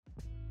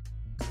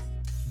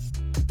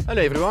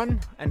Hello everyone,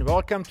 and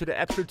welcome to the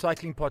Absolute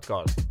Cycling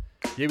Podcast.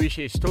 Here we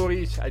share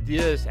stories,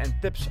 ideas and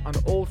tips on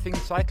all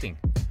things cycling.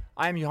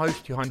 I am your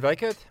host Johan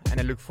Wykert, and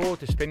I look forward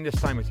to spending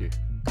this time with you.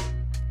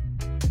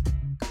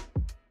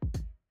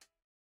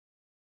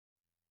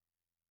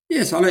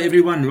 Yes, hello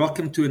everyone.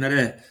 Welcome to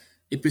another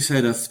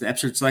episode of the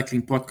Absolute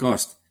Cycling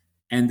Podcast.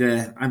 And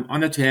I'm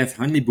honored to have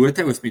Hanlie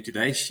Botha with me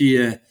today.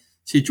 She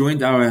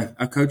joined our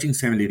coaching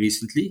family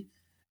recently,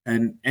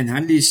 and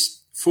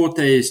Hanlie's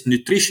forte is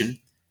nutrition.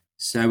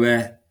 So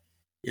in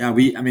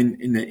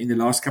the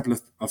last couple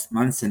of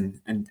months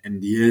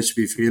and years,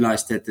 we've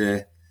realized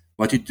that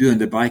what you do on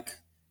the bike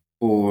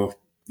or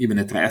even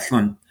a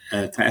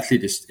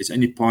triathlete is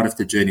only part of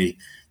the journey.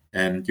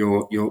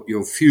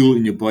 Your fuel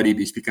in your body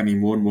is becoming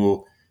more and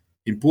more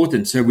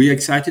important. So we're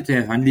excited to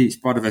have Hanlie as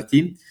part of our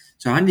team.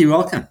 So Hanlie,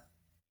 welcome.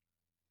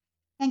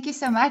 Thank you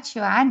so much,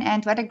 Johan,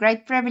 and what a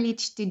great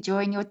privilege to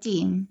join your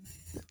team.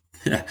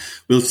 Yeah,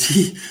 we'll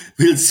see.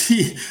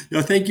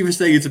 No, thank you for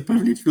saying it's a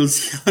privilege. We'll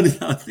see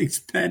how things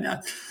pan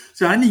out.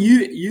 So Hanlie,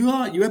 you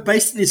are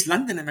based in East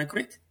London, am I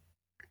correct?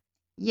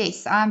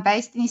 Yes, I'm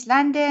based in East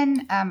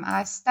London.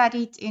 I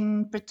studied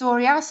in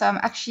Pretoria, so I'm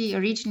actually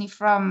originally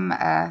from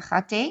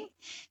Gauteng.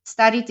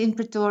 Studied in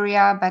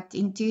Pretoria, but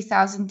in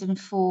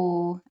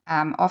 2004,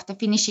 after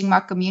finishing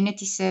my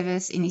community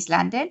service in East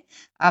London,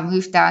 I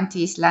moved down to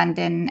East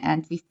London,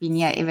 and we've been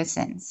here ever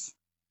since.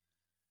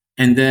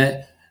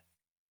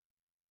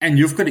 And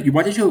you've got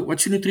what's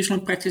your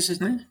nutritional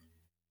practices now?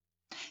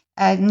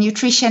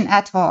 Nutrition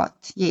at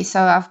Heart. Yes,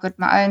 so I've got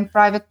my own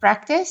private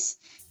practice.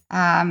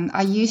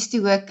 I used to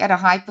work at a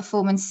high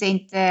performance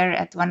center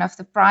at one of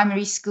the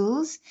primary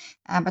schools,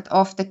 but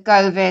after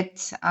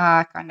COVID,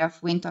 I kind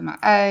of went on my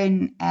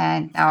own,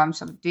 and now I'm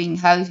sort of doing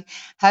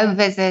home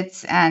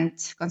visits and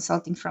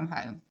consulting from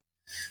home.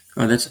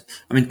 Oh,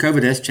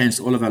 COVID has changed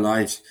all of our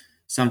lives,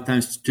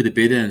 sometimes to the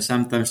better and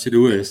sometimes to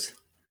the worse.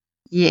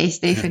 Yes,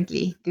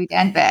 definitely. Good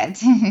and bad.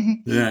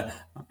 Yeah.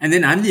 And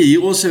then Hanlie,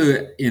 you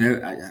also,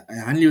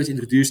 Hanlie was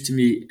introduced to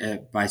me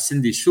by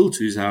Cindy Schultz,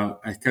 who's our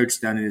coach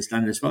down in East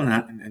London as well.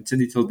 And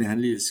Cindy told me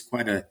Hanlie is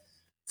quite a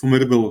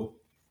formidable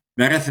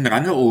marathon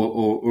runner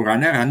or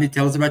runner. Hanlie,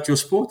 tell us about your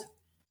sport.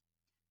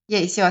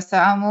 Yes, yeah. So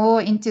I'm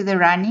more into the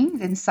running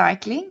than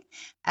cycling.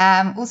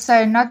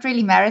 Also, not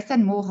really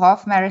marathon, more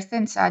half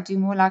marathon. So I do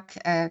more like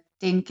 10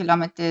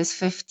 kilometers,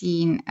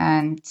 15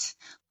 and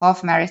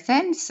half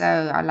marathon. So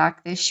I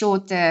like the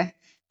shorter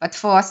but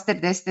faster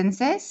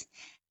distances.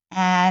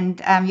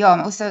 And I'm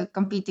also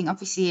competing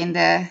obviously in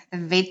the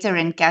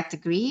veteran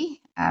category.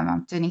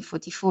 I'm turning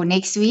 44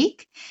 next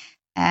week.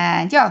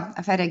 And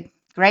I've had a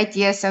great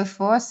year so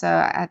far. So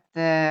at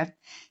the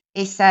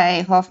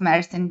SA Half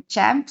Marathon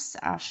Champs,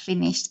 I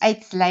finished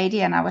 8th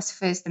lady, and I was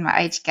first in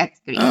my age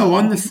category. Oh,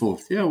 wonderful!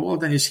 Yeah, well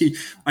done. You see,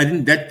 I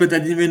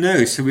didn't even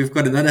know. So we've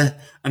got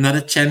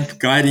another champ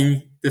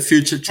guiding the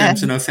future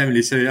champs in our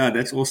family. So yeah,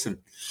 that's awesome.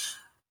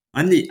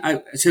 Hanlie,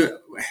 so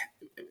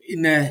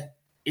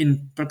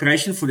in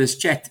preparation for this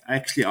chat, I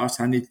actually asked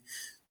Hanlie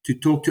to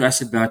talk to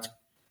us about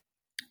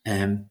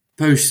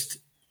post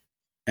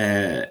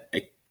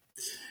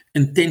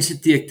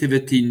intensity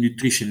activity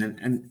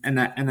nutrition, and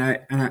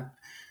I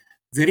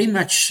very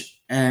much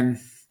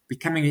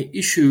becoming an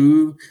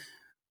issue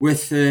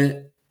with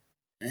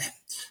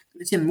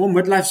let's say more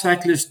midlife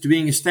cyclists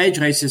doing stage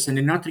races and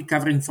they're not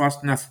recovering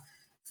fast enough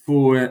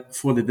for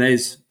the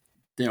days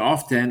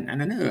thereafter. And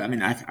I know, I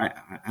mean,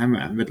 I'm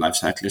a midlife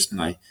cyclist,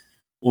 and I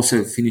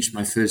also finished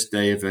my first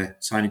day of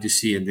signing to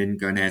sea and then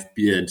go and have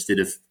beer instead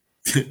of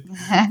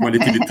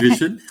quality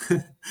nutrition.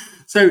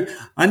 So,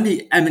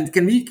 Hanlie, I mean,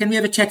 can we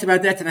have a chat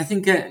about that? And I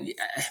think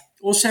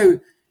also,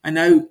 I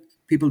know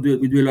we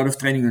do a lot of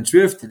training on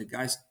Zwift, and the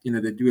guys,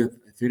 they do a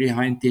very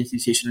high intensity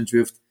session on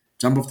Zwift,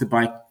 jump off the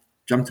bike,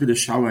 jump through the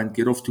shower and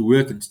get off to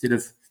work instead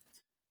of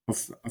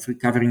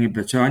recovering a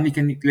bit. So,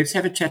 Hanlie, let's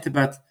have a chat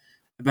about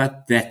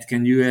that.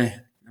 Can you,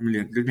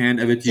 let me hand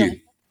over to you.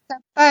 So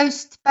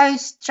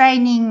post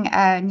training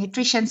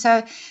nutrition.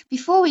 So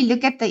before we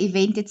look at the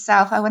event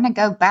itself, I want to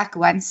go back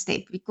one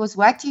step, because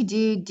what you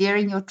do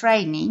during your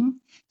training,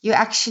 you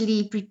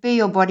actually prepare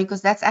your body,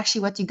 because that's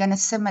actually what you're going to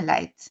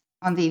simulate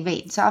on the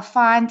event. So I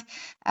find,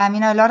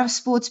 a lot of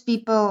sports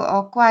people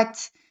are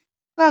quite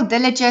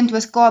diligent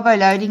with carbo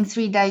loading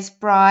 3 days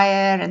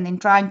prior and then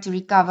trying to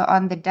recover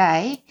on the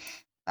day,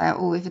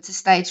 or if it's a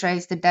stage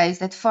race, the days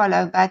that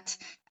follow. But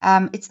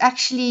it's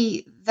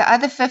actually the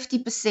other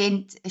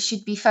 50%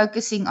 should be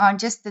focusing on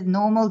just the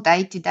normal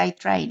day-to-day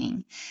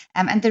training.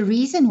 And the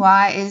reason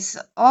why is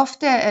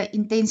after an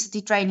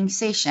intensity training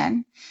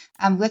session,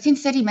 within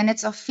 30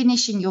 minutes of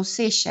finishing your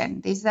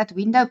session, there's that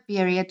window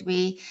period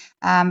where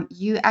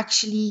you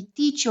actually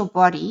teach your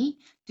body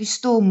to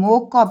store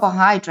more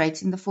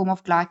carbohydrates in the form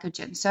of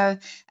glycogen. So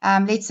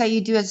let's say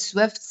you do a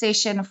Swift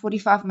session of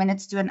 45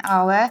 minutes to an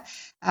hour.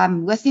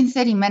 Within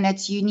 30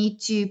 minutes, you need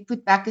to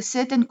put back a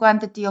certain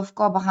quantity of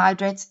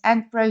carbohydrates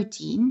and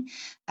protein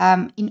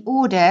in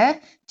order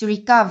to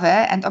recover.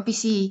 And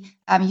obviously,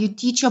 you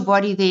teach your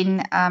body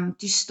then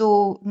to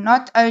store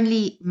not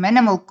only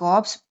minimal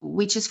carbs,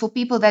 which is for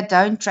people that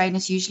don't train,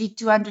 is usually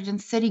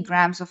 230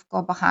 grams of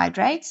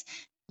carbohydrates,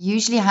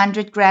 usually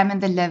 100 gram in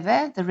the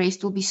liver, the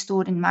rest will be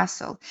stored in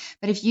muscle.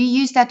 But if you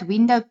use that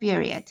window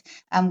period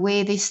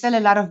where there's still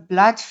a lot of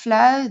blood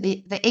flow,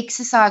 the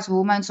exercise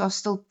hormones are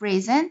still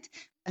present,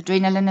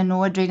 adrenaline and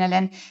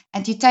noradrenaline,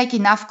 and you take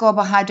enough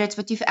carbohydrates,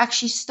 but you've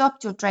actually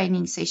stopped your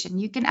training session,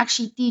 you can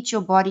actually teach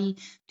your body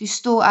to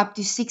store up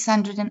to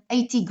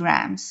 680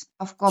 grams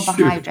of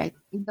carbohydrate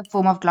in the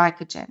form of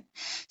glycogen.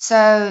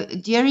 So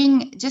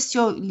during just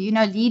your,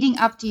 leading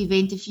up to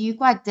event, if you're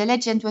quite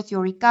diligent with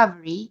your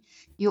recovery,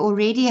 you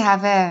already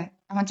have a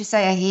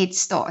head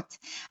start.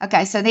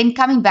 Okay, so then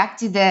coming back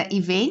to the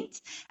event,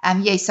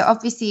 so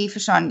obviously,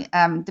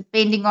 Fashawn,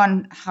 depending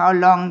on how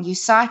long you're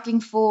cycling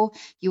for,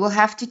 you will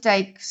have to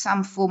take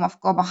some form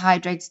of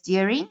carbohydrates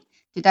during.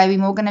 Today, we're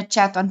more going to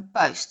chat on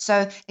post.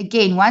 So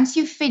again, once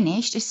you've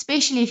finished,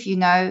 especially if you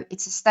know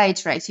it's a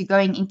stage race, you're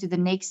going into the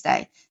next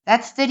day,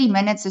 that 30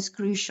 minutes is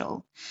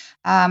crucial.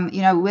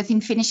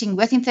 Within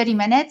 30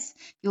 minutes,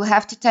 you'll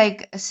have to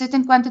take a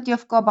certain quantity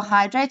of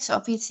carbohydrates. So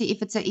obviously,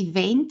 if it's an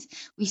event,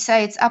 we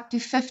say it's up to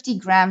 50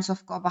 grams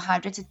of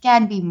carbohydrates. It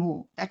can be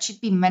more. That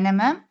should be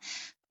minimum.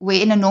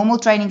 Where in a normal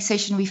training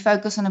session, we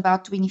focus on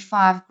about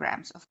 25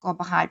 grams of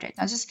carbohydrate.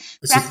 Now,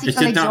 just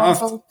practical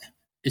example.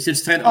 Is it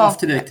straight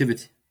after the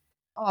activity?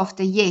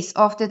 After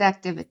the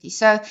activity.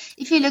 So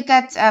if you look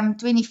at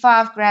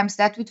 25 grams,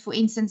 that would, for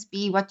instance,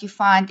 be what you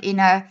find in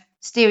a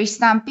Steri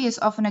Stumpy is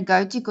often a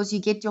go-to because you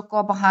get your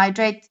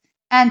carbohydrate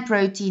and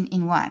protein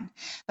in one.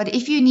 But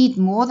if you need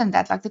more than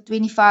that, like the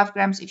 25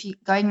 grams, if you're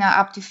going now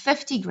up to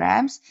 50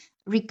 grams,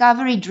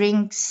 recovery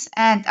drinks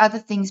and other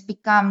things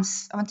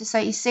becomes,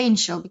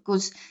 essential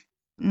because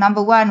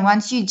number one,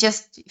 once you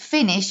just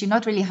finish, you're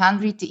not really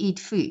hungry to eat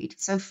food.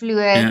 So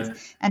fluid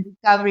and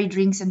recovery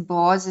drinks and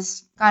bars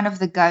is kind of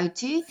the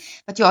go-to.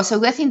 But so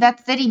within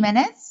that 30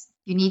 minutes,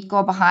 you need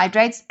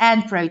carbohydrates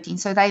and protein.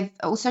 So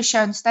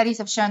studies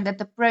have shown that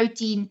the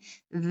protein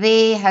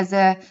there has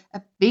a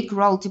big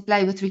role to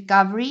play with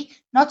recovery,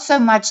 not so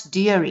much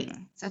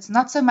during. So it's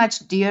not so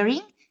much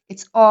during,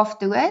 it's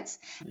afterwards.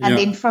 And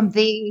then from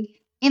there,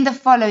 in the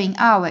following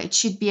hour, it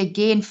should be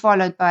again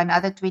followed by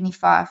another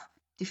 25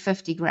 to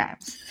 50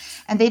 grams.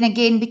 And then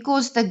again,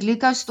 because the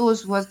glucose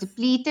stores was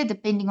depleted,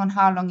 depending on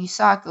how long you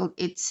cycled,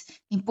 it's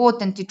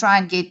important to try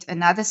and get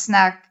another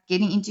snack,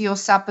 getting into your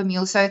supper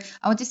meal. So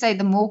I want to say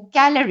the more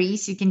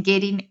calories you can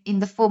get in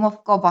the form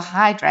of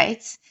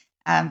carbohydrates,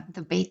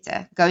 the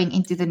better going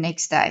into the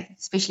next day,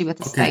 especially with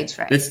the stage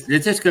race.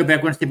 Let's just go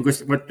back one step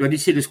because what you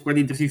said is quite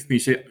interesting for me.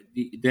 So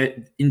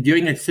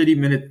during a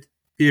 30-minute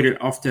period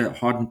after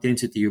hard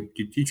intensity, you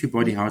teach your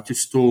body how to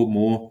store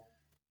more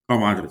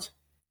carbohydrates.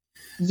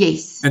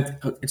 Yes.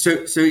 And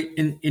so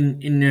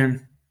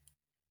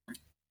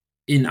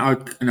in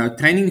our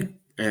training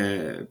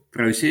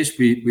process,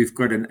 we've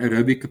got an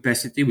aerobic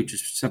capacity which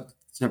is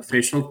sub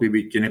threshold where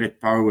we generate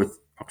power with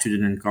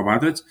oxygen and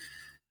carbohydrates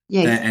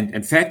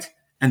and fat,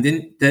 and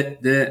then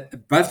the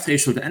above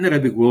threshold, the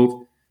anaerobic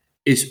world,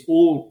 is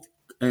all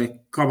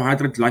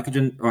carbohydrate,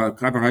 glycogen, or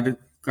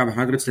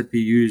carbohydrates that we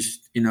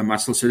use in our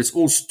muscles. So it's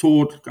all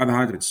stored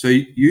carbohydrates. So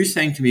you're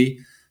saying to me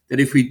that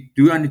if we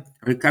do our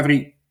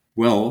recovery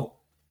well,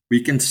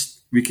 we can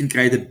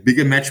create a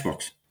bigger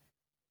matchbox.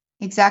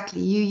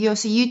 Exactly. You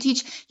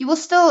teach. You will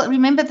still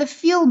remember the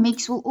fuel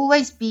mix will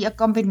always be a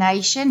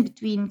combination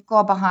between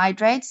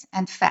carbohydrates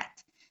and fat.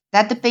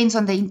 That depends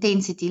on the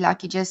intensity,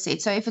 like you just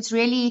said. So if it's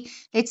really,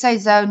 let's say,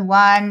 zone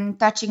 1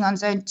 touching on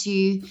zone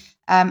 2,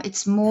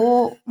 it's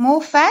more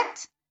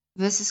fat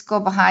versus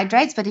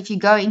carbohydrates. But if you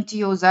go into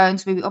your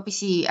zones where we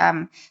obviously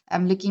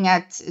looking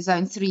at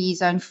zone 3,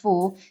 zone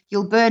 4,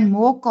 you'll burn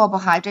more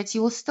carbohydrates.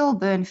 You will still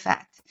burn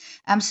fat.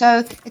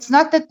 So it's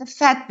not that the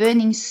fat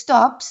burning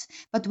stops,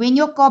 but when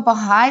your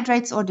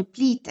carbohydrates are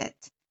depleted,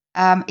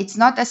 it's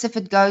not as if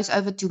it goes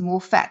over to more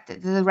fat.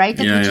 The rate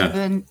at which you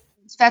burn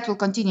fat will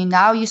continue.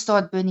 Now you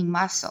start burning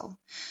muscle.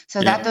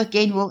 So that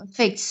again will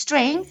affect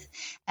strength.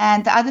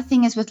 And the other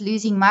thing is with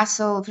losing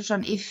muscle,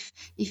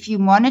 if you're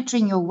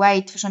monitoring your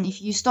weight,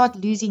 if you start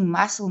losing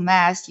muscle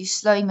mass, you're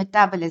slowing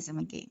metabolism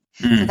again.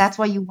 So that's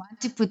why you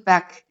want to put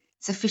back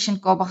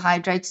sufficient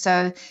carbohydrates.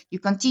 So you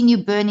continue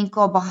burning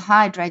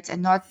carbohydrates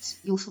and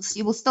you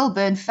will still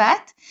burn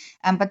fat.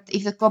 But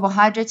if the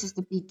carbohydrates is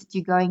depleted,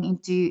 you're going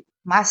into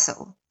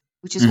muscle,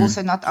 which is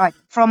also not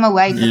from a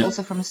weight, but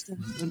also from a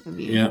strength point of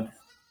view.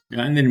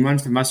 Yeah, and then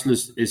once the muscle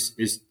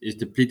is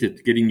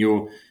depleted, getting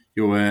your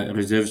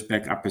reserves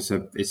back up is a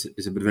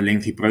bit of a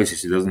lengthy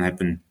process. It doesn't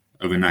happen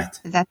overnight.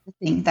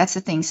 That's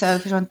the thing. So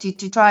if you want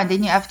to try, and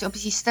then you have to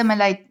obviously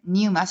stimulate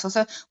new muscle.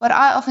 So what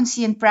I often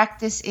see in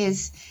practice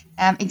is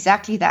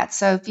exactly that.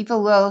 So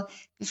people will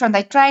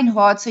they train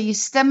hard, so you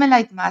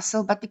stimulate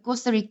muscle, but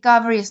because the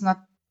recovery is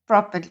not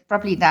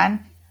properly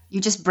done, you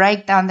just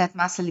break down that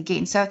muscle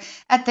again. So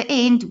at the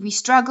end, we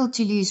struggle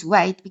to lose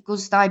weight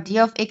because the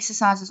idea of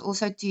exercise is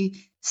also to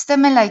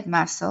stimulate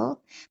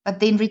muscle, but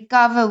then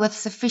recover with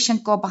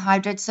sufficient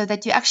carbohydrates so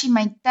that you actually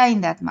maintain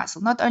that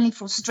muscle, not only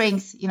for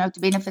strength, to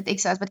benefit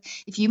exercise, but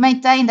if you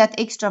maintain that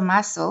extra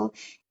muscle,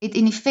 it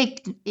in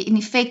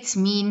effect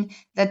mean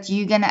that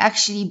you're going to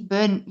actually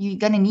you're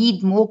going to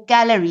need more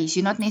calories.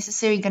 You're not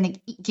necessarily going to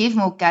give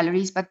more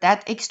calories, but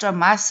that extra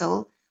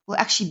muscle will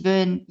actually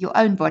burn your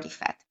own body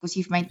fat because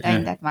you've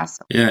maintained that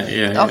muscle.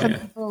 Often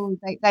people,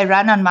 they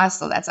run on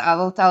muscle. That's I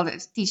will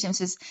teach them,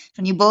 says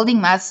when you're building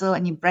muscle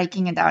and you're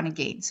breaking it down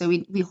again. So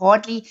we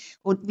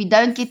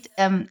don't get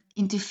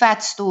into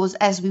fat stores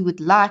as we would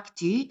like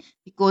to,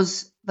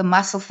 because the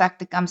muscle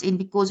factor comes in,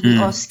 because we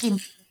are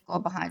skimping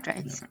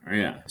carbohydrates.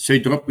 So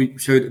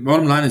the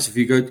bottom line is, if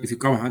your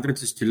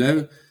carbohydrates is too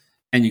low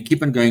and you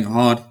keep on going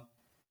hard,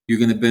 you're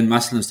going to burn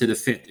muscle instead of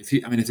fat. If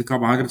the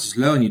carbohydrates is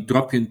low and you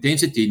drop your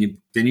intensity,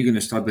 then you're going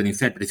to start burning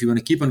fat. But if you want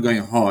to keep on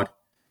going hard,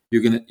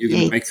 you're going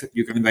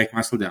to make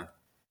muscle down.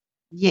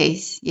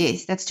 Yes,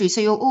 that's true.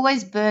 So you'll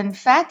always burn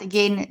fat.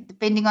 Again,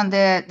 depending on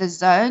the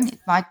zone, it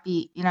might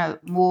be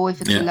more if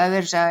it's a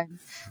lower zone.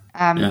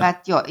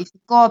 But if the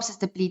carbs is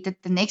depleted,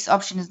 the next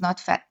option is not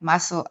fat.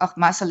 Muscle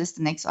is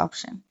the next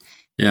option.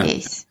 Yeah.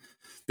 Yes.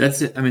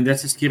 That's it.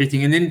 That's a scary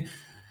thing. And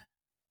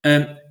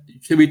then,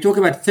 so we talk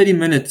about 30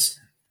 minutes.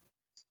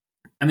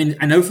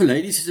 I know for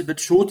ladies it's a bit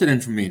shorter than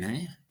for men,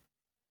 eh?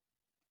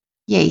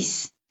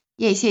 Yes.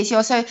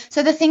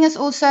 So the thing is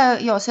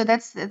also, so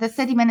that's the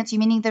 30 minutes, you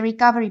meaning the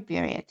recovery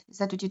period. Is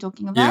that what you're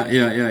talking about?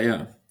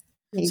 Yeah.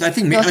 Yes. So I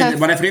think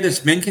what I've read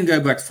is men can go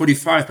about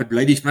 45, but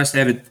ladies must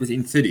have it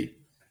within 30.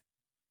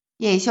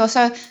 Yes,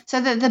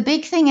 so the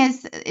big thing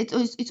is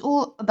it's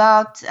all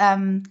about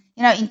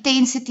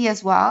intensity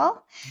as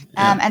well,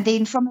 and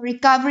then from a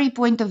recovery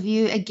point of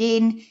view,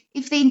 again,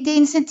 if the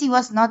intensity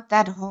was not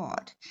that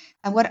hard,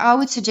 what I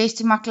would suggest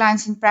to my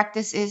clients in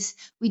practice is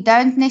we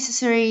don't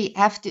necessarily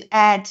have to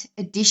add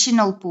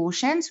additional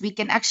portions. We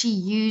can actually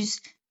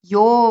use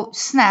your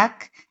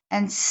snack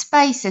and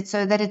space it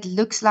so that it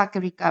looks like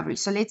a recovery.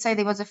 So let's say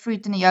there was a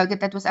fruit and a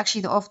yogurt that was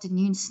actually the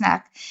afternoon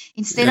snack.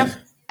 Instead of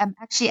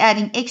actually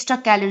adding extra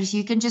calories,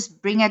 you can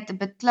just bring it a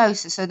bit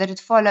closer so that it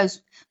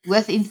follows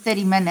within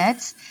 30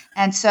 minutes.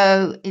 And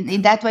so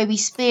in that way, we're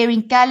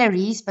sparing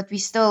calories, but we're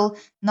still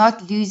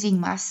not losing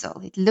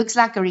muscle. It looks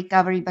like a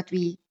recovery, but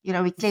we're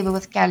clever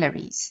with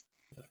calories.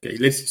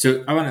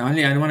 Okay, I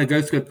want to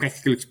go through a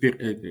practical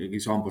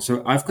example.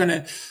 So I've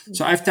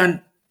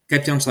done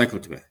Cape Town Cycle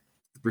Tour.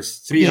 It was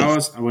 3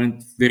 hours. I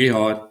went very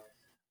hard.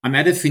 I'm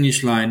at a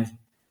finish line,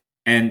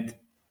 and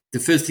the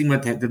first thing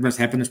that must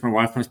happen is my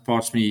wife must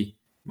pass me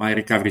my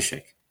recovery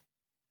shake.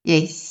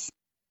 Yes.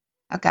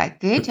 Okay,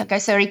 good. Okay,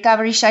 so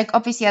recovery shake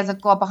obviously has a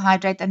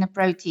carbohydrate and a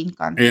protein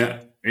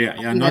content.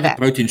 Yeah. Not a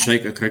protein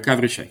shake, a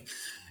recovery shake.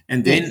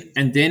 And then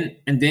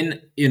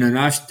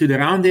now I stood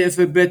around there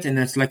for a bit, and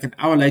it's like an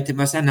hour later,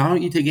 must I now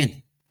eat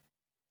again?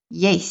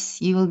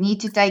 Yes, you will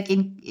need to take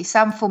in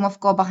some form of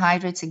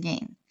carbohydrates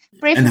again.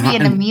 Preferably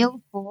in a meal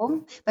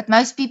form, but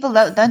most people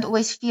don't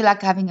always feel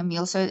like having a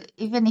meal. So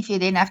even if you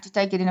then have to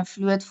take it in a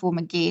fluid form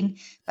again,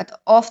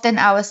 but after an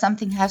hour,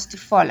 something has to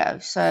follow.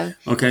 So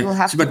you'll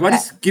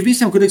have give me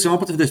some good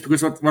examples of this,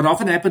 because what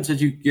often happens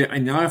is I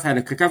know I've had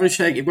a recovery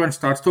shake, everyone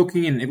starts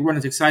talking and everyone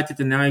is excited,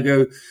 and now you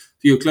go to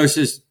your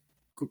closest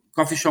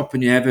coffee shop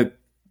and you have a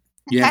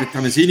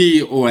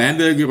tamazini or a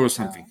hamburger or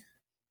something.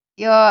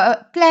 Your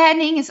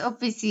planning is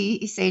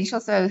obviously essential.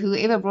 So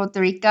whoever brought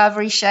the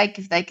recovery shake,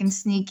 if they can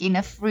sneak in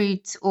a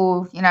fruit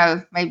or,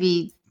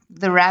 maybe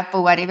the wrap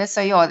or whatever.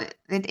 So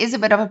it is a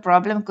bit of a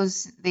problem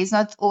because there's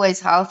not always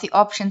healthy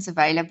options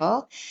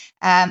available.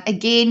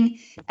 Again,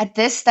 at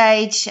this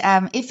stage,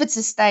 if it's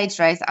a stage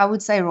race, I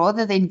would say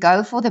rather than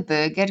go for the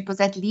burger, because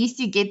at least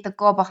you get the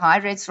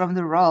carbohydrates from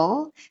the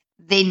roll,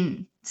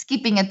 then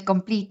skipping it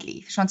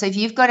completely. So if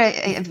you've got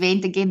an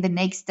event again the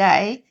next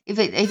day, if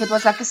it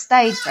was like a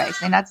stage race,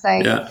 then I'd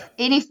say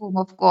any form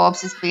of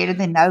carbs is better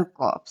than no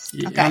carbs.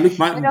 Okay. Look,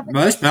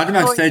 most mountain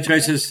bike stage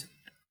races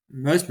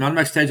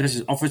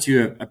offers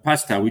you a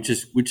pasta, which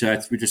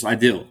is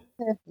ideal.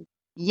 Perfect.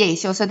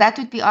 Yes, so that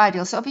would be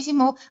ideal. So obviously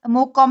a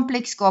more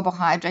complex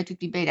carbohydrate would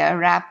be better. A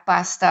wrap,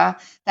 pasta,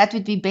 that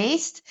would be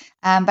best.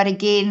 But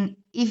again,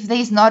 if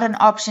there's not an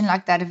option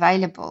like that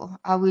available,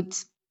 I would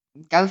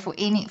go for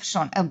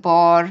a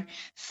bar,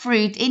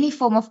 fruit, any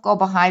form of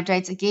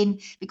carbohydrates, again,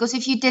 because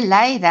if you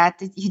delay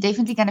that, you're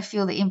definitely going to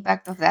feel the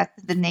impact of that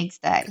the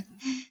next day.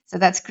 So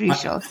that's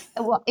crucial.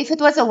 If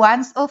it was a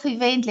once-off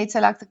event, let's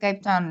say like the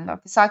Cape Town,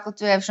 like the cycle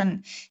tour,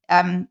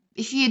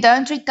 if you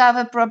don't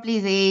recover properly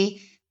there,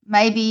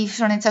 maybe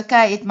it's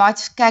okay. It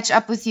might catch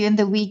up with you in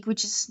the week,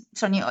 which is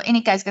in any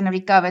case going to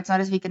recover. It's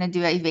not as we're going to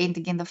do an event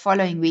again the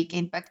following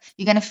weekend, but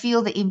you're going to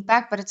feel the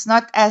impact, but it's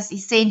not as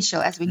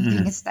essential as when you're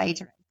doing a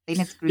stage race. Then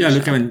it's crucial. Yeah,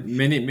 look,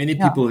 many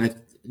people at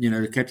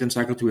the Cape Town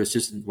Cycle Tour is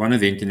just one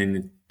event, and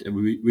then a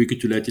week or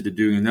two later they're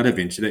doing another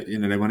event. So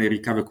they want to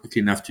recover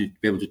quickly enough to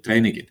be able to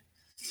train again.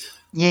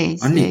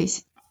 Yes, Hanlie,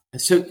 yes.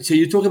 so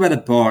you talk about a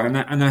bar,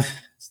 and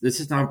this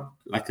is now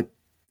like a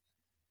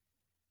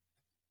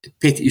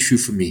pet issue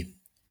for me.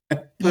 A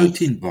Yes.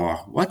 protein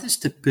bar. What is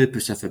the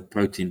purpose of a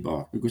protein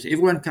bar? Because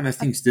everyone kind of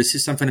thinks this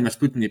is something they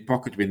must put in their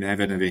pocket when they have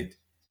an event.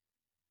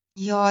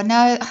 Yeah,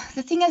 no,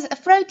 the thing is, a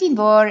protein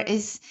bar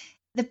is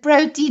the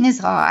protein is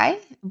high,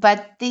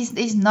 but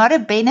there's not a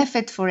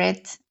benefit for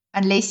it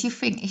unless you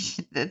finish.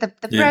 The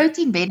Yeah.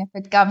 protein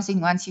benefit comes in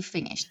once you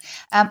finish.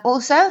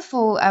 Also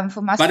for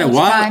my But sports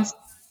clients,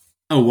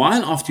 a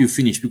while after you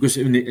finish, because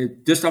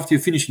just after you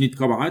finish, you need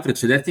carbohydrates.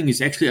 So that thing is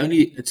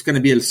actually it's going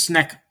to be a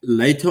snack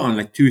later on,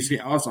 like 2 or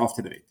 3 hours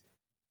after the event.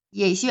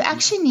 yes,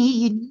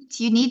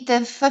 you need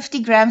the 50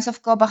 grams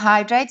of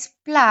carbohydrates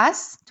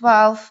plus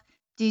 12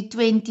 to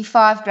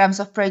 25 grams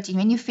of protein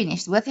when you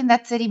finish within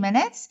that 30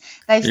 minutes.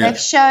 They've Yeah.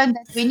 shown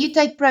that when you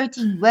take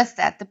protein with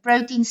that, the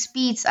protein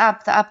speeds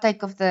up the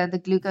uptake of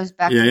the glucose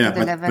back into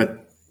the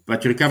liver.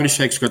 But your recovery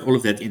shake's got all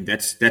of that in.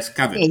 That's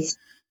covered. Yes.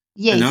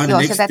 And now Yes,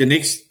 yeah, so that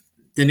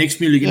the next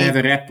meal you're gonna yes,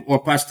 have a wrap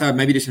or pasta,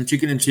 maybe there's some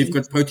chicken, and so you've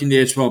yes, got protein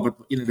there as well. But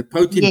the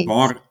protein yes.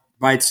 bar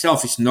by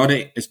itself is not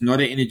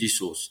an energy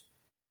source.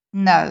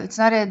 No, it's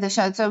not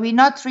so we're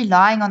not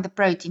relying on the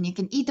protein. You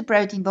can eat the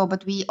protein bar,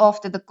 but we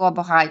after the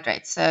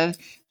carbohydrates. So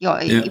yeah,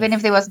 Yeah. even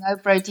if there was no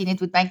protein, it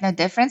would make no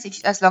difference.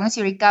 As long as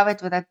you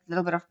recovered with that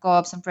little bit of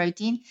carbs and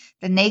protein,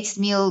 the next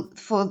meal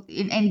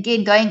and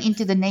again going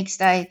into the next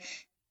day,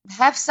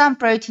 have some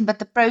protein, but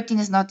the protein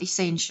is not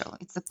essential.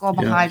 It's the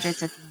carbohydrates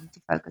that you need to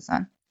focus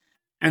on.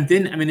 And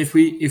then, I mean, if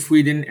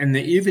we then in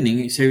the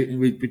evening, so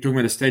we're talking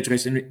about a stage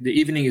race, in the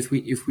evening, if we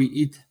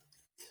eat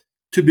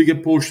too big a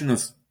portion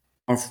of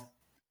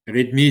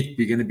red meat,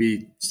 we're going to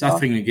be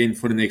suffering again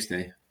for the next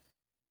day.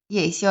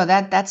 Yes, yeah,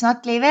 that's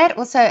not clever.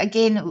 Also,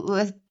 again,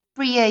 with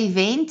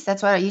pre-event,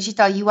 that's what I usually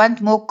tell you, you want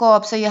more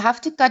carbs, so you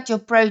have to cut your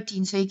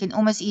protein so you can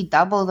almost eat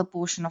double the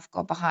portion of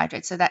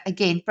carbohydrates. So that,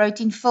 again,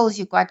 protein fills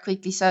you quite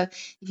quickly. So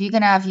if you're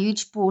going to have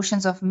huge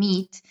portions of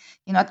meat,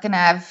 you're not going to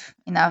have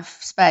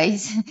enough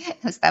space,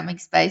 stomach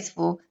space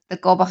for the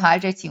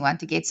carbohydrates you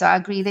want to get. So I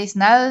agree, there's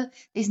no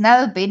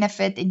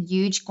benefit in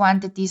huge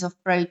quantities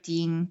of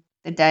protein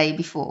the day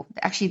before,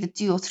 actually the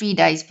 2 or 3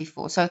 days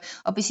before. So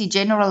obviously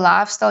general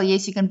lifestyle,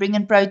 yes, you can bring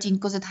in protein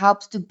because it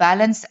helps to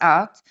balance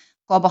out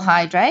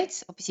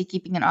carbohydrates, obviously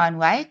keeping an eye on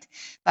weight,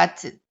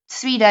 but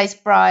 3 days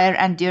prior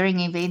and during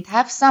event,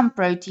 have some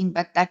protein,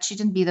 but that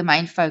shouldn't be the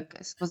main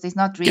focus because it's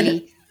not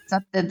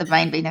the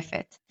main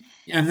benefit.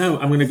 Yeah, no,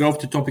 I'm going to go off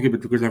the topic a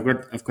bit because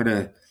I've got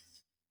a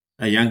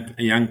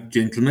young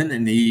gentleman,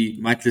 and he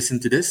might listen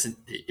to this, and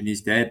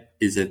his dad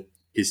is a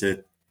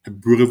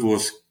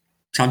boerewors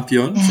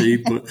champion.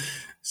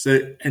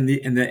 So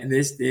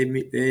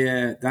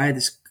their diet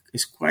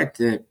is quite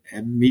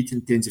meat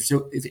intensive.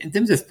 So in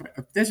terms of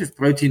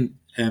protein,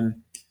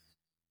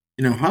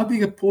 how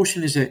big a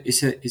portion is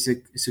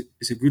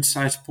a good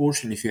sized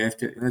portion? If you have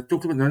to, we're not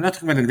talking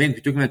about an event,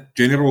 we're talking about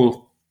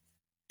general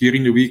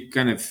during the week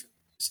kind of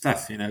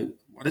stuff.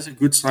 What is a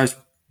good sized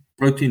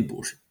protein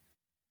portion?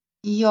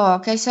 Yeah,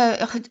 okay. So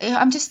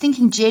I'm just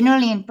thinking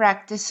generally in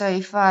practice. So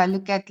if I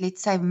look at,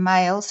 let's say,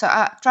 male, so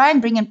I try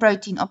and bring in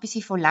protein,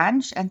 obviously for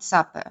lunch and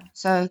supper.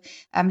 So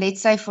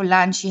let's say for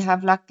lunch you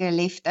have like a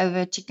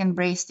leftover chicken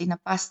breast in a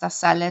pasta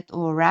salad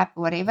or wrap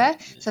or whatever.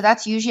 So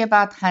that's usually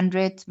about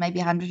 100, maybe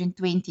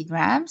 120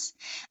 grams.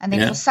 And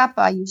then for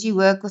supper, I usually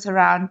work with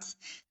around,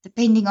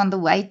 depending on the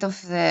weight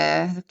of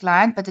the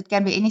client, but it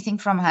can be anything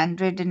from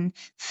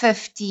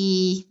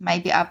 150,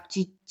 maybe up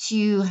to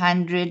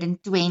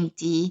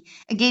 220.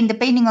 Again,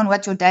 depending on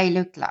what your day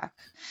looked like.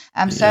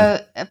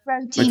 So a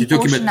protein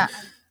portion.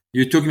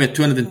 You're talking about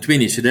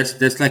 220, so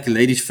that's like a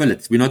lady's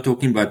fillet. We're not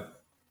talking about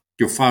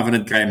your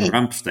 500-gram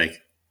rump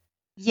steak.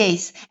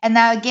 Yes. And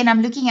now again,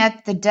 I'm looking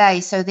at the day.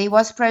 So there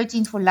was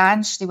protein for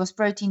lunch. There was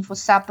protein for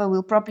supper.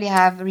 We'll probably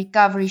have a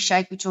recovery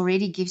shake, which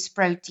already gives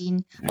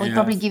protein. Or we'll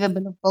probably give a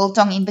bit of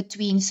biltong in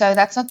between. So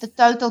that's not the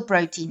total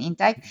protein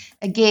intake.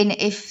 Again,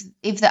 if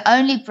the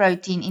only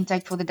protein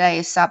intake for the day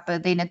is supper,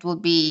 then it will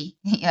be,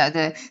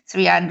 the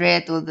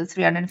 300 or the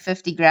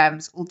 350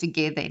 grams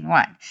altogether in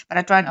one. But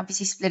I try and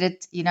obviously split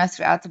it,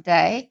 throughout the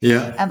day.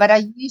 Yeah. But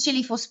I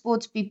usually, for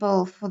sports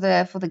people, for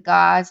the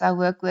guys I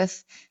work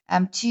with,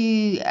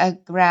 2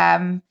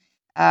 gram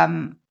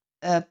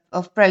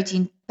of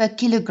protein per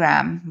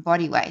kilogram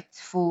body weight.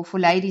 For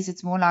ladies,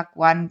 it's more like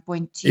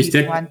 1.2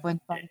 to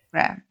 1.5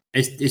 gram.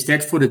 Is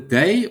that for the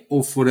day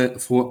or for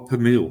per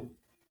meal?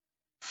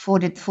 For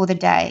the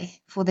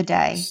day.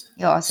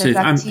 Yeah. So it's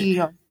like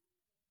 2.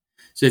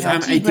 So if I'm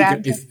 2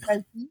 grams of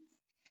protein.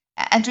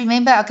 And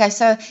remember, okay,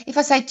 so if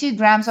I say 2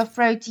 grams of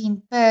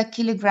protein per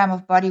kilogram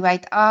of body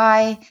weight,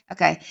 I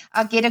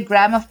get a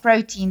gram of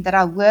protein that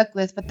I work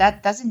with, but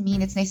that doesn't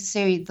mean it's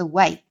necessarily the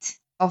weight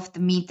of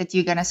the meat that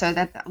you're going to, so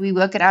that we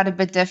work it out a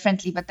bit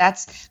differently, but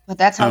that's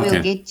how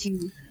we'll get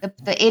to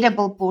the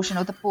edible portion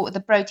or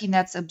the protein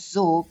that's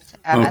absorbed.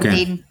 And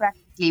then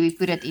practically we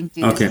put it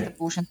into this is the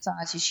portion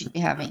size you should be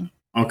having.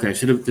 Okay,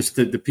 so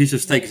the piece of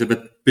steak is a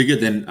bit bigger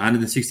than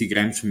 160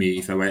 grams for me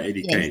if I weigh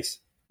 80 kgs.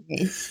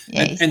 Yes,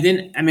 yes. And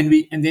then I mean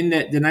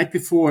the night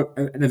before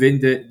an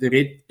event,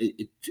 the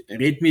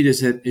red meat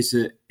is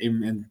a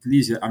and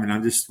please, I mean,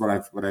 I'm just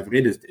what I've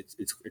read is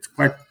it's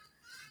quite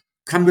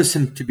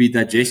cumbersome to be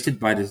digested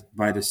by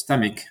the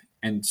stomach,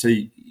 and so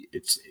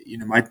it's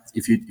might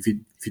if you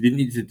didn't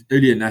eat it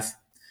early enough,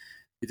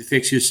 it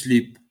affects your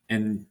sleep,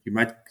 and you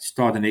might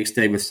start the next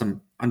day with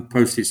some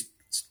unprocessed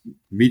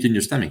meat in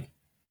your stomach.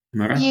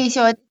 Am I right? Yeah,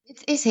 so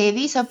it is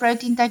heavy, so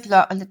protein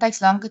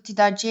takes longer to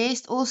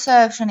digest. Also,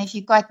 if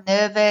you're quite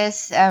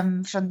nervous,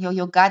 from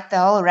your gut, the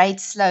whole rate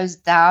slows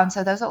down.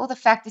 So those are all the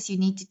factors you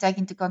need to take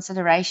into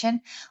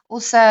consideration.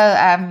 Also,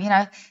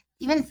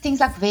 even things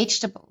like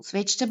vegetables.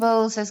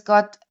 Vegetables has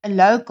got a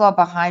low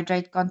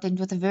carbohydrate content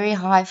with a very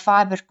high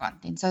fiber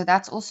content. So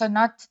that's also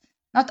not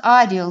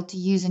ideal to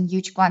use in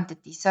huge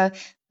quantities. So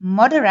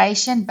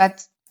moderation,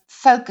 but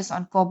focus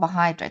on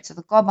carbohydrates. So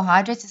the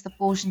carbohydrates is the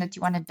portion that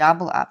you want to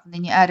double up. And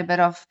then you add a bit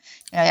of,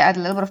 you add a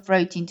little bit of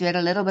protein to it,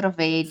 a little bit of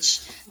veg,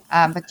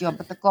 but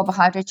the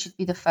carbohydrate should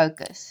be the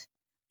focus.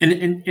 And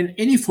in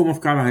any form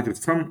of carbohydrate,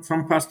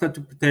 from pasta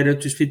to potato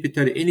to sweet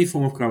potato, any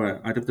form of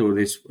carbohydrate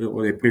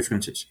or their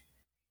preferences.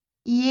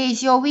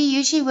 Yes, we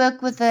usually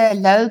work with a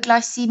low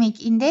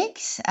glycemic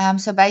index.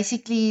 So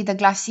basically, the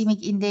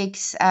glycemic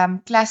index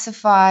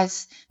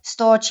classifies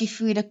starchy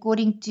food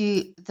according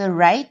to the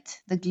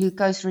rate the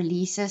glucose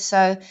releases.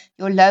 So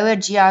your lower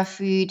GI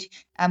food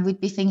would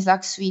be things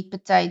like sweet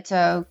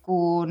potato,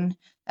 corn,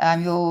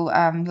 your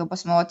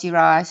basmati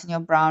rice and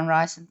your brown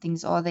rice and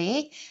things are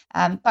there.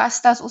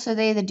 Pasta's also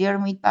there, the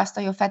durum wheat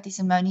pasta, your fatty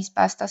simonis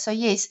pasta. So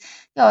yes,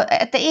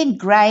 at the end,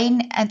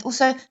 grain and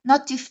also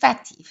not too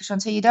fatty.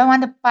 So you don't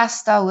want a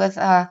pasta with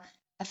a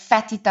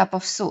fatty type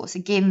of sauce.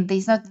 Again,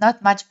 there's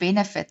not much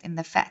benefit in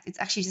the fat. It's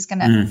actually just going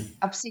to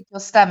upset your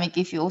stomach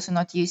if you're also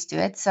not used to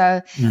it.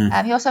 So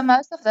also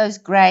most of those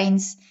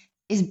grains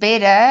is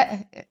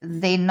better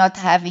than not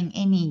having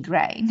any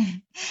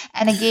grain.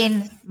 And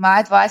again, my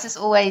advice is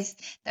always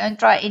don't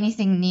try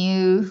anything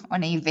new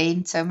on an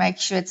event. So make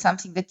sure it's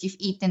something that you've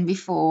eaten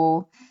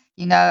before.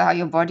 You know how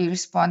your body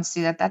responds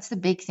to that. That's the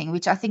big thing,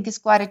 which I think is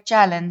quite a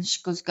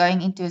challenge because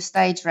going into a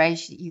stage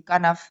race, you're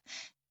kind of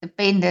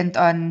dependent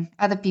on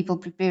other people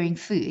preparing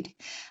food.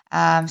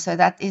 So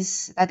that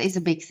is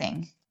a big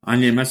thing.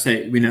 Hanlie, I must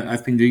say,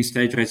 I've been doing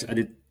stage races.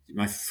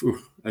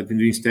 I've been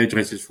doing stage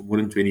races for more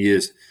than 20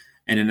 years.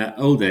 And in the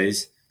old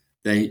days,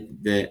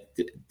 the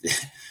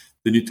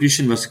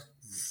nutrition was,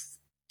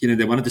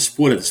 they wanted to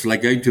spoil it. It's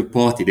like going to a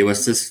party. There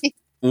was just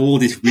all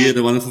this weird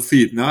and wonderful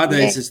food.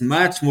 Nowadays, it's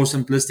much more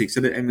simplistic.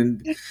 So,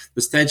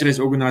 the stage race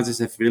organizers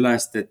have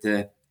realized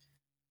that,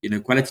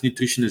 quality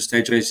nutrition in a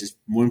stage race is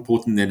more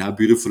important than how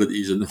beautiful it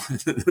is in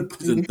the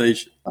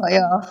presentation. Oh,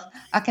 yeah.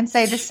 I can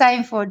say the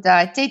same for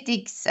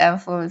dietetics,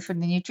 for the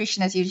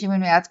nutritionists. Usually when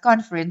we're at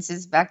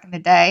conferences back in the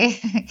day,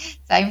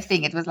 same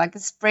thing. It was like a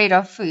spread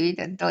of food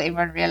until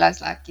everyone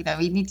realized,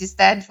 we need to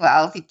stand for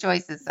healthy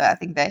choices. So I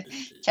think they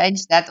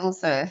changed that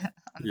also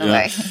on the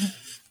way.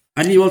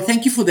 Hanlie, well,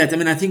 thank you for that. I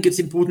mean, I think it's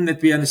important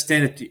that we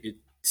understand it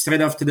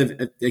straight after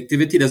the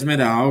activity. It doesn't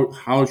matter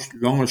how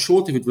long or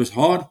short. If it was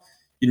hard,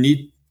 you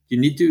need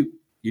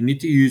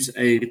to use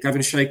a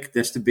recovery shake.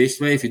 That's the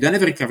best way. If you don't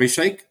have a recovery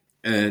shake,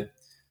 a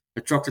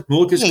chocolate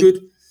milk is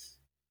good.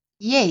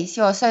 Yes,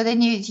 yeah. So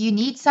then you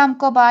need some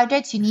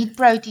carbohydrates, you need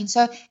protein.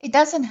 So it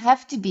doesn't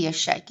have to be a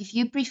shake. If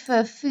you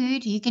prefer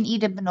food, you can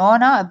eat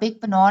a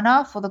big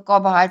banana for the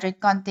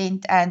carbohydrate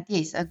content, and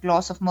yes, a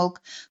glass of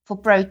milk for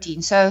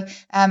protein. So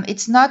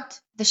it's not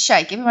the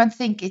shake. Everyone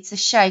think it's a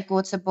shake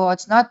or it's a bar.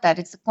 It's not that.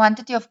 It's the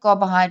quantity of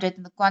carbohydrate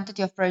and the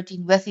quantity of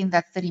protein within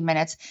that 30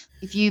 minutes.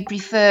 If you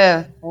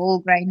prefer whole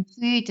grain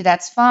food,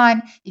 that's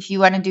fine. If you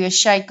want to do a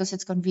shake because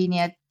it's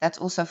convenient, that's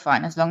also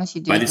fine, as long as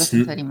you do it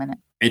within 30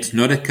 minutes. It's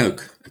not a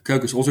Coke. A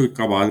Coke is also good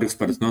carbohydrates,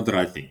 but it's not the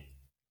right thing.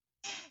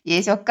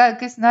 Yes, your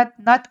Coke is not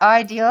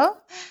ideal,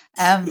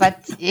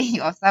 but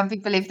some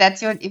people, if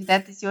that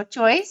is your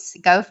choice,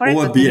 go for it.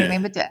 Or but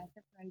remember to add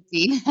the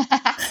protein.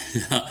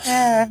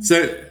 So,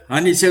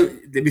 Hanlie,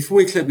 before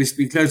we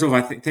close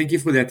off, thank you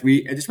for that.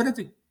 I just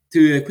wanted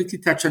to quickly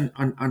touch on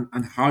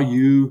how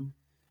you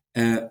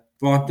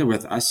partner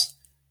with us.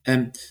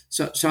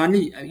 So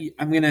Hanlie,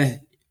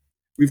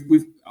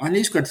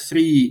 Hanlie's got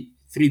three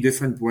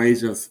different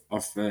ways of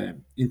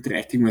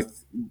interacting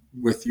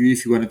with you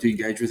if you wanted to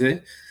engage with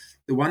her.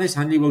 The one is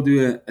Hanlie will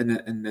do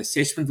an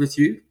assessment with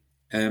you,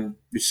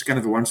 which is kind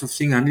of a once-off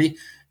thing, Hanlie,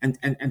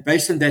 and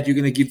based on that, you're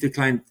going to give the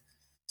client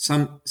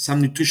some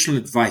nutritional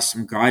advice,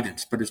 some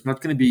guidance, but it's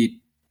not going to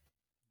be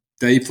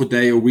day for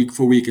day or week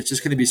for week. It's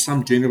just going to be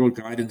some general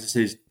guidance that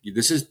says,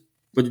 this is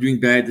what you're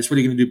doing bad, this is what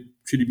you're going to do,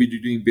 should you be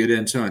doing better,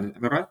 and so on.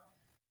 Am I right?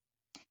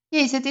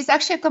 Yes, it is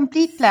actually a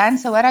complete plan.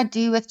 So what I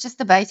do with just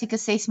the basic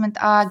assessment,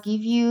 I give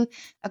you,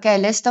 a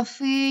list of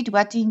food,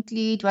 what to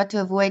include, what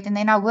to avoid, and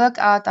then I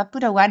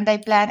put a 1-day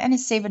plan and a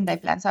 7-day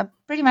plan. So I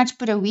pretty much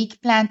put a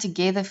week plan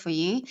together for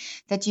you,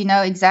 that you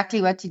know exactly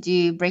what to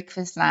do: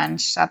 breakfast,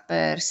 lunch,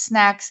 supper,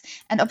 snacks,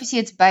 and obviously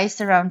it's based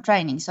around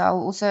training. So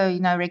I'll also,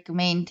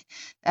 recommend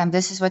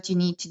this is what you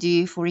need to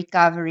do for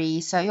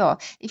recovery. So yeah,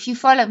 if you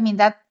follow,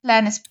 that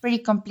plan is pretty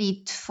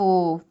complete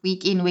for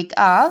week in, week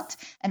out,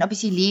 and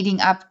obviously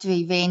leading up to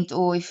event,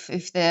 or if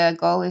the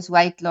goal is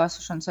weight loss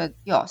or something. So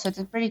yeah, so it's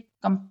a pretty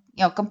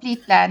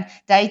complete plan,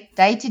 day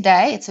to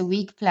day. It's a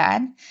week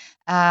plan,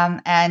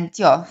 and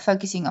yeah,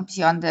 focusing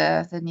obviously on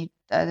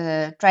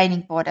the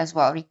training part as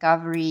well,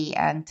 recovery,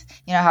 and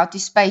how to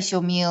space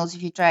your meals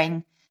if you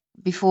train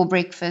before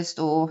breakfast,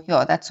 or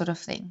that sort of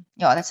thing.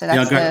 Yeah, that's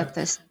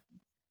the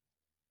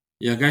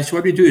Yeah, guys,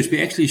 what we do is we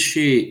actually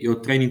share your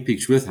training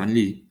peaks with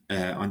Hanlie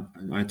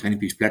on Training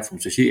Peaks platform.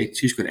 So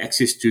she's got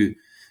access to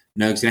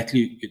know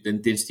exactly the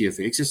intensity of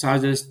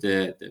exercises,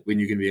 when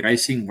you're going to be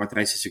racing, what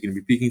races you're going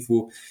to be peaking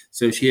for.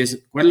 So she has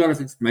quite a lot of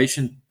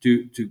information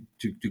to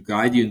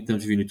guide you in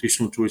terms of your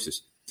nutritional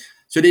choices.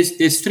 So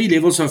there's 3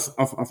 levels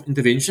of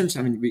interventions.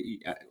 I mean,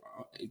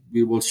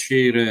 we will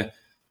share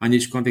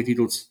Hanlie's contact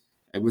details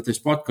with this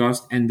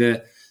podcast,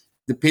 and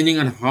depending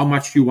on how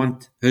much you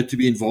want her to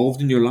be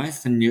involved in your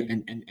life and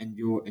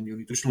your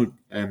nutritional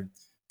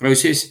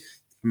process,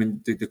 I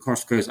mean, the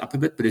cost goes up a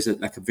bit, but there's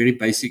a very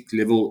basic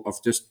level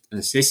of just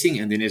assessing,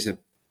 and then there's a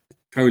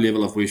pro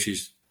level of where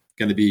she's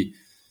going to be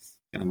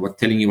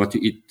telling you what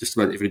to eat just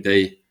about every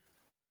day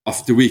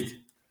of the week.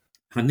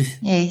 Hanlie?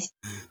 Yes.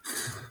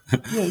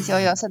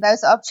 Yes, so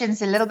those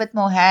options a little bit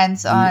more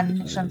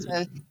hands-on.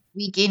 So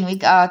week in,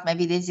 week out,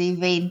 maybe there's an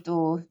event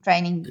or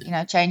training,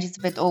 changes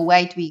a bit, or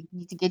weight, we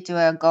need to get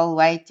to a goal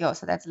weight. Yeah,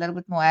 so that's a little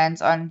bit more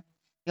hands-on,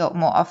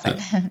 more often.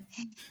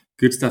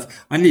 Good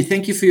stuff. Hanlie,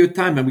 thank you for your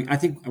time. And I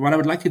think what I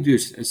would like to do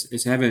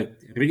is have a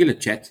regular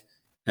chat.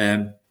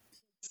 And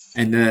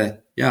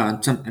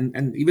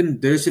even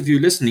those of you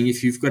listening,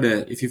 if you've got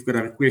a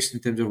request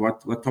in terms of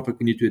what topic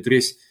we need to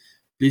address,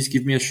 please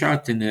give me a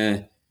shout, and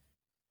then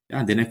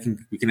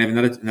we can have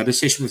another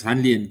session with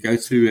Hanlie and go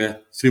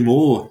through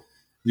more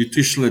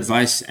nutritional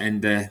advice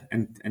and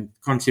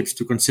concepts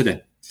to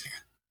consider.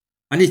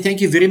 Hanlie, thank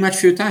you very much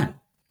for your time.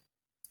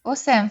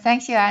 Awesome.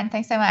 Thanks, Johan.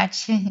 Thanks so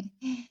much.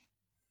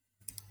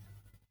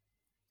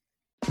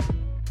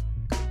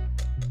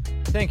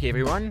 Thank you,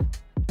 everyone.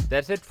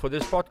 That's it for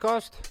this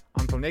podcast.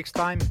 Until next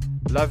time,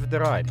 love the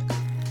ride.